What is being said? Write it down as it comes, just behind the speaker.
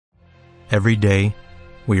Every day,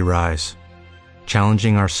 we rise,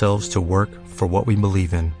 challenging ourselves to work for what we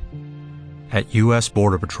believe in. At U.S.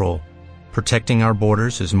 Border Patrol, protecting our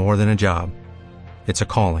borders is more than a job. It's a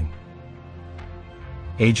calling.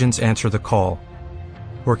 Agents answer the call,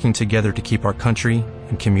 working together to keep our country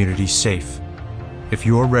and communities safe. If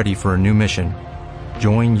you are ready for a new mission,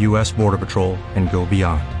 join U.S. Border Patrol and go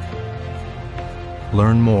beyond.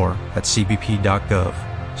 Learn more at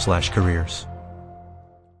cbp.gov/careers.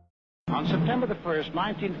 On September the 1st,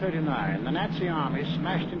 1939, the Nazi army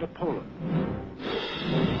smashed into Poland.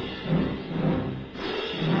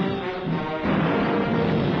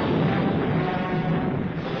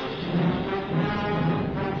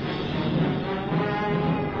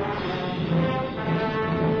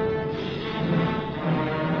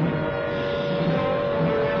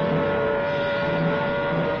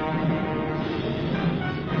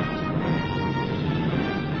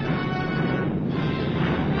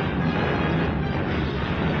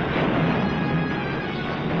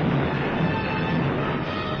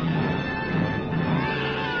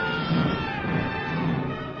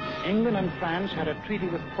 England and France had a treaty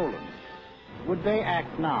with Poland. Would they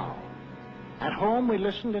act now? At home, we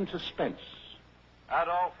listened in suspense.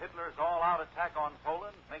 Adolf Hitler's all-out attack on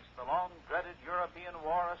Poland makes the long-dreaded European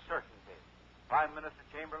war a certainty. Prime Minister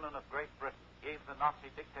Chamberlain of Great Britain gave the Nazi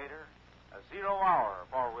dictator a 0 hour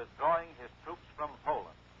for withdrawing his troops from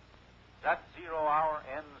Poland. That 0 hour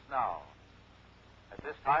ends now. At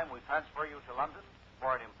this time, we transfer you to London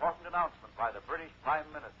for an important announcement by the British Prime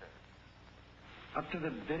Minister. Up to the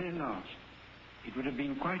very last, it would have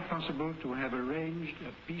been quite possible to have arranged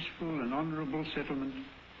a peaceful and honorable settlement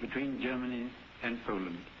between Germany and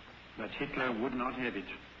Poland. But Hitler would not have it.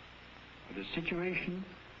 But a situation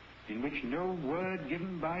in which no word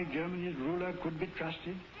given by Germany's ruler could be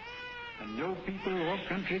trusted, and no people or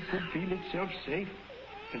country could feel itself safe,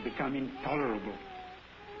 had become intolerable.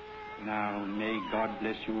 Now, may God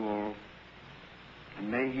bless you all,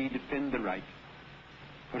 and may He defend the right.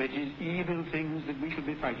 For it is evil things that we shall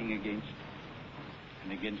be fighting against.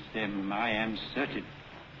 And against them I am certain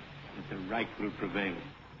that the right will prevail.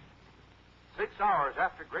 6 hours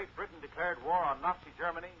after Great Britain declared war on Nazi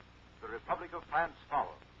Germany, the Republic of France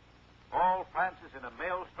followed. All France is in a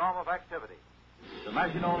maelstrom of activity. The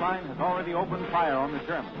Maginot Line has already opened fire on the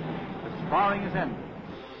Germans. The sparring is ended.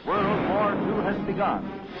 World War II has begun.